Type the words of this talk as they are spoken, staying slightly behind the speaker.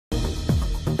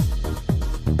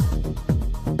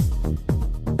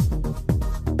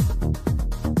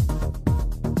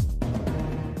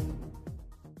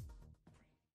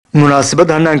munaasabad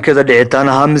hanaankeeda dhicitaan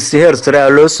ahaa mise heer sare ah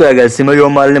loo soo agaasimay oo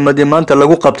maalnimadii maanta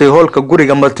lagu qabtay hoolka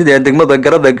guriga martida ee degmada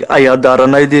Garadag ayaa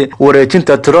daaranayd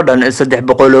wareejinta tiro dhan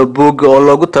 300 oo buug oo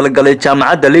loogu talagalay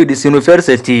Jaamacada Lagu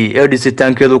University ee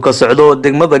dhisitaankeedu ka socdo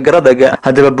degmada Garadag.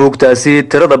 Haddaba buugtaasi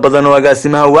tirada badan oo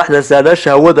agaasimaha waaxda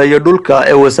saadaasha hawada iyo dhulka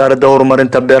ee wasaaradda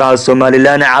horumarinta beeraha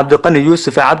Soomaaliland Cabdiqani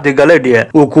Yuusuf Cabdi Galay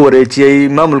uu ku wareejiyay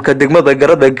maamulka degmada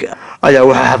Garadag ayaa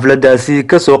waxa xafladaasi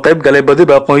ka soo qayb galay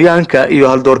badiba aqoonyahanka iyo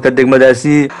haldoorka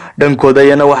degmadaasi. dhankooda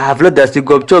ayana waxa xafladaasi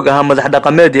goobjoog ah madax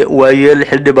dhaqameed waayeel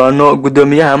xildhibaano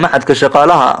gudoomiyaha maxadka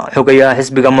shaqaalaha xogayaha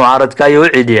xisbiga mucaaradka iyo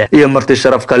ciidiye iyo marti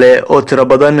sharaf kale oo tiro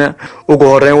badan. ugu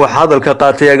horeyn waxa hadalka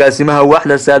qaatay agaasimaha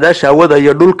waaxda saadaasha hawada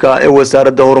iyo dhulka ee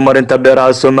wasaaradda horumarinta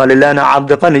beeraha Soomaaliland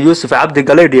Cabdiqani Yuusuf Cabdi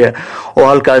Galay oo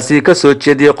halkaasi ka soo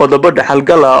jeediyay qodobo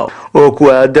dhaxalgal ah oo ku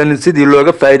aadan sidii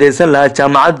looga faa'iideysan lahaa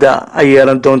jaamacadda ay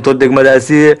yeelan doonto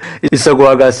degmadaasi. isagoo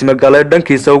agaasimo Galay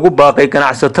dhankiisa ugu baaqay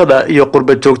ganacsatada iyo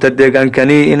qurba joogta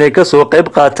deegaankani inay ka soo qayb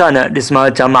qaataan dhismaha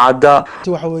jaamacadda.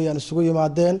 waxa weeyaan isugu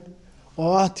yimaadeen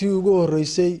oo ah tii ugu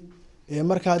horeysay ee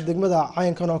marka degmada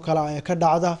caynkan oo kale ay ka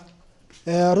dhacda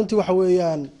runtii waxa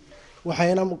weeyaan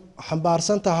waxayna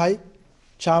xambaarsan tahay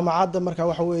jaamacadda marka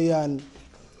waxa weeyaan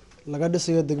laga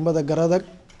dhisayo degmada Garadag.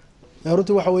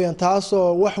 runtii waxa weeyaan taasoo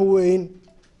wax weyn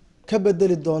ka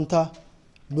bedeli doonta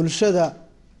bulshada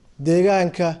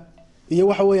deegaanka iyo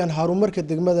waxa weeyaan horumarka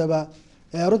degmadaba.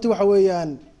 runtii waxa weeyaan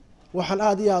waxaan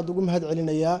aad iyo aad ugu mahad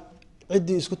celinayaa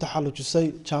cidii isku taxallujisay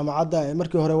jaamacadda ee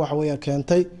markii hore waxa weeyaan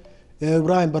keentay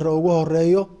Ibrahim Barre ugu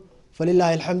horeeyo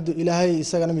falillahi alhamdu ilaahay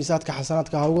isagana miisaadka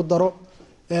xasanaadka ha ugu daro.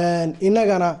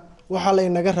 inagana waxa la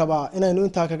inaga rabaa inaynu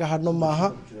inta kaga hadhno maaha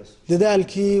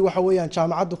dadaalkii waxa weeyaan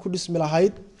jaamacadda ku dhismi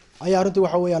lahayd ayaa runtii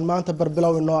waxa weeyaan maanta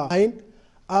barbilow inoo ahayn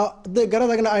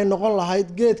Garadagna ay noqon lahayd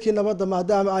geedkii nabadda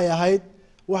maadaama ay ahayd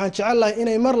waxaan jecelahay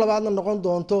inay mar labaadna noqon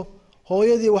doonto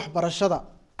hooyadii waxbarashada.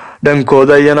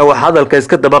 dhankooda ayana waxa hadalka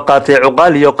iska daba qaatay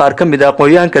cuqaal iyo qaar ka mid ah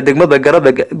aqoonyahanka degmada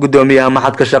Garadag gudoomiyaha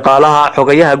maxadka shaqaalaha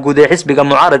xogayaha guud ee xisbiga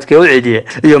mucaaradka oo ciidiye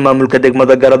iyo maamulka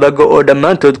degmada Garadag oo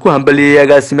dhammaantood ku hambaliyay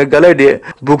agaasime Galay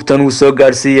buugtan uu soo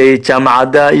gaarsiiyay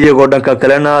jaamacadda iyagoo dhanka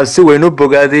kalena si weyn u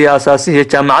bogaaday asaasihii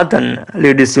jaamacaddan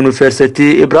Lagu University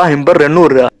Ibrahim Barre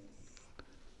Nuur.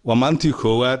 waa maalintii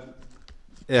koowaad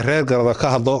ee reer Garadag ka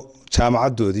hadlo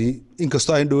jaamacaddoodii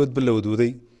inkastoo ay dhawad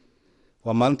balowday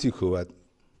waa maalintii koowaad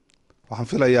waxaan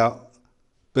filayaa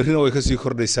berrina way ka sii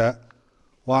kordhaysaa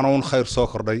waana un khayr soo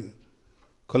kordhay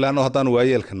kale anoo haddaan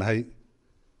waayeelka nahay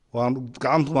waan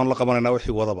gacantu baan la qabanaynaa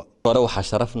wixii wadaba. hore waxaa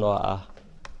sharaf noo ah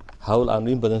hawl aanu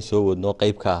in badan soo wadno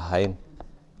qayb ka ahayn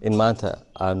in maanta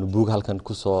aanu buug halkan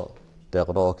ku soo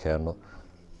deeqno oo keeno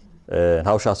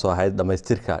hawshaas oo ahayd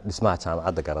dhamaystirka dhismaha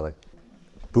jaamacadda Garadag.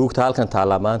 buugta halkan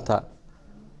taala maanta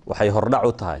waxay hordhac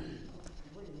u tahay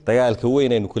dagaalka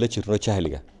weyn aynu kula jirno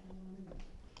jahliga.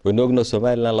 waynu ognahay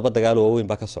Soomaaliland laba dagaal oo weyn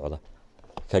baa ka socda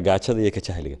ka gaajada iyo ka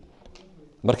jahliga.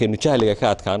 markaynu jahliga ka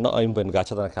adkaano aynu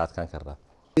gaajadana ka adkaan karnaa.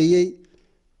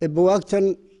 buugtan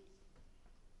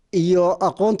iyo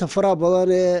aqoonta fara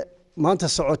badan ee maanta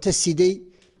socota sidii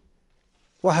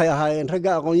waxay ahaayeen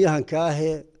ragga aqoonyahanka ah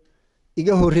ee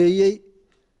iga horeeyay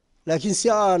laakiin si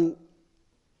aan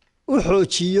u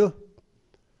xoojiyo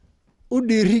u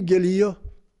dhiiri geliyo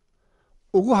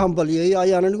ugu hambaliyeeyo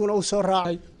ayaan aniguna u soo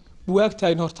raacay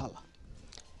buugtayn hortaala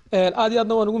aad iyo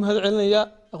aadna waan ugu mahad celinayaa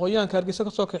aqoonyahanka Hargeysa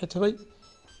ka soo kixitay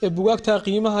ee buugta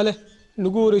qiimaha leh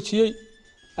nagu wareejiyay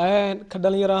ka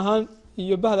dhalinyaro ahaan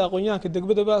iyo bahda aqoonyahanka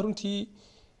degmada runtii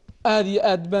aad iyo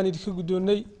aad baan idinka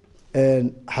gudoonay.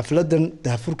 xafladan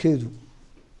daafurkeedu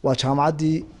waa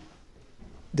jaamacaddii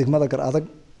degmada Garadag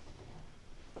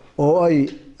oo ay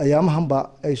ayaamahanba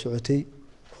ay socotay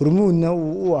hormuudna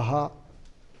uu ahaa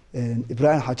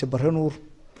Ibrahim Xaaji Barre Nuur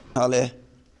hale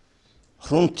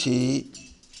runtii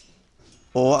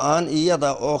oo aan iyada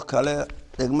oo kale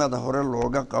degmada hore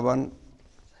looga qaban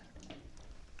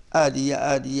aad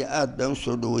iyo aad baan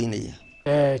soo dhaweynaya.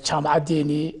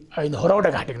 jaamacadeeni aynu hore u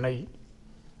dhagax dhignay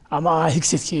ama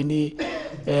higsadkeeni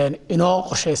inoo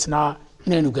qorsheysnaa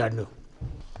inaynu gaadhno.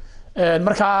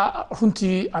 marka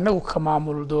runtii anagu ka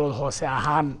maamul dowlad hoose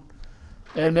ahaan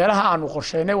meelaha aanu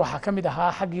qorsheynay waxa kamid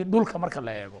ahaa xaqii dhulka marka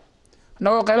la eego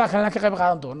anagoo qaybaha kale ka qayb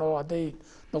qaadan doono haday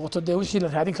noqoto de wixii la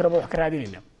raadin karo wax ka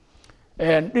raadinayna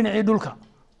dhinacii dhulka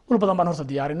dhul badan baan horta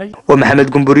diyaarinay. ومحمد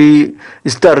قنبري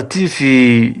ستار TV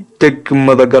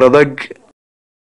degmada Garadag.